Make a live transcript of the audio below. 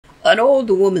An old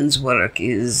woman's work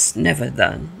is never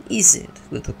done, is it,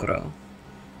 little crow?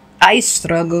 I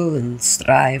struggle and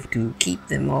strive to keep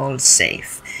them all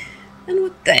safe. And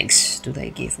what thanks do they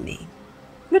give me?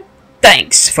 What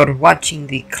thanks for watching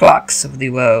the clocks of the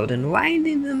world and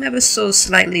winding them ever so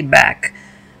slightly back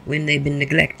when they've been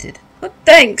neglected? What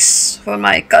thanks for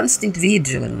my constant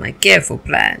vigil and my careful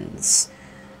plans?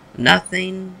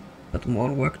 Nothing but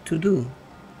more work to do.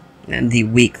 And the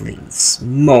weaklings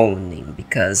moaning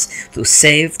because to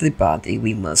save the body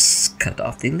we must cut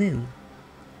off the limb.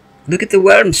 Look at the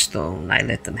wormstone I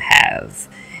let them have,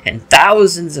 and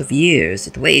thousands of years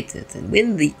it waited, and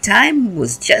when the time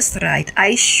was just right,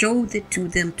 I showed it to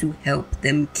them to help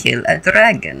them kill a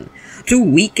dragon, to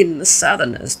weaken the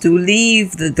southerners, to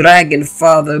leave the dragon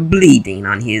father bleeding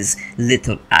on his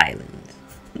little island.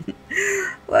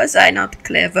 Was I not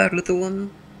clever, little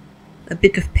one? A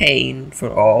bit of pain for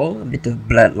all, a bit of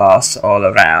blood loss all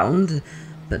around,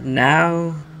 but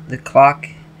now the clock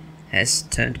has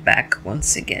turned back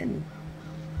once again.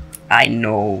 I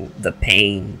know the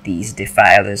pain these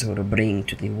defilers will bring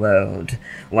to the world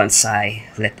once I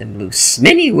let them loose.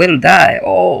 Many will die,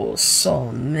 oh,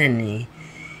 so many,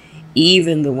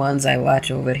 even the ones I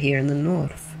watch over here in the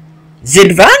north.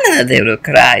 ZEVANNA, they will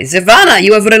cry. ZEVANNA,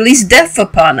 you have released death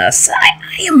upon us.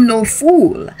 I am no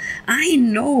fool. I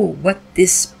know what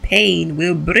this pain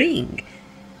will bring.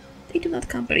 They do not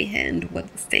comprehend what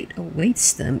fate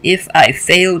awaits them if I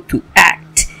fail to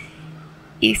act.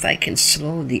 If I can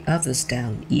slow the others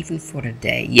down even for a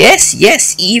day. Yes,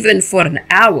 yes, even for an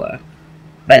hour.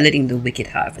 By letting the wicked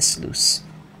harvest loose.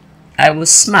 I will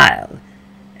smile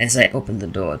as I open the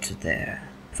door to their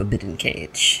forbidden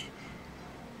cage.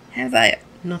 Have I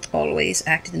not always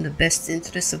acted in the best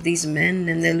interests of these men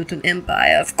and their little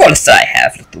empire? Of course I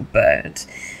have, little bird.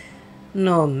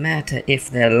 No matter if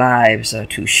their lives are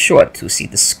too short to see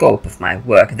the scope of my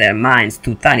work, their minds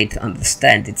too tiny to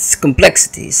understand its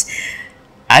complexities,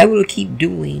 I will keep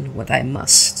doing what I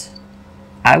must.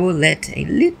 I will let a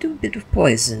little bit of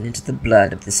poison into the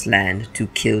blood of this land to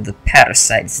kill the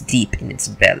parasites deep in its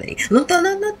belly.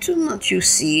 Not too much, you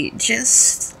see,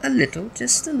 just a little,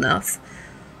 just enough,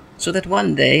 so that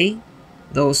one day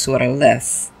those who are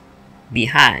left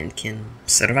behind can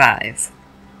survive.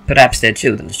 Perhaps their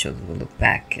children's children will look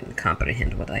back and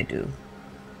comprehend what I do.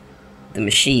 The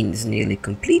machine is nearly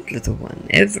complete, little one.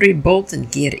 Every bolt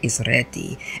and gear is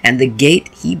ready, and the gate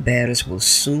he bears will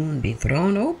soon be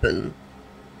thrown open.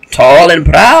 Tall and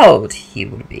proud he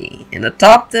will be, and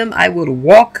atop them I will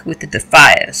walk with the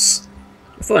defiers.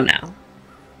 For now,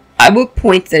 I will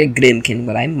point their grymkin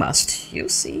where I must, you'll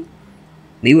see.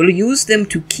 We will use them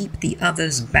to keep the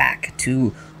others back,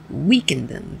 to weaken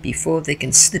them before they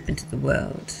can slip into the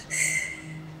world.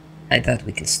 I thought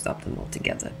we could stop them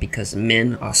altogether, because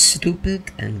men are stupid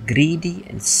and greedy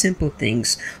and simple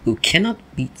things who cannot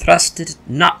be trusted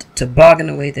not to bargain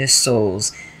away their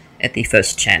souls at the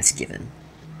first chance given.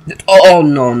 Oh,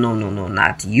 no,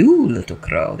 not you, little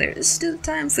crow. There is still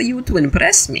time for you to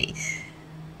impress me.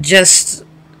 Just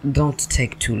don't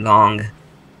take too long.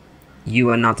 You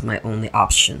are not my only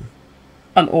option.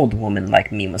 An old woman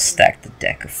like me must stack the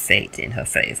deck of fate in her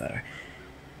favor,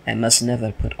 and must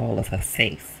never put all of her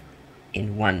faith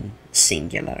in one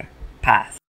singular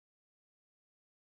path.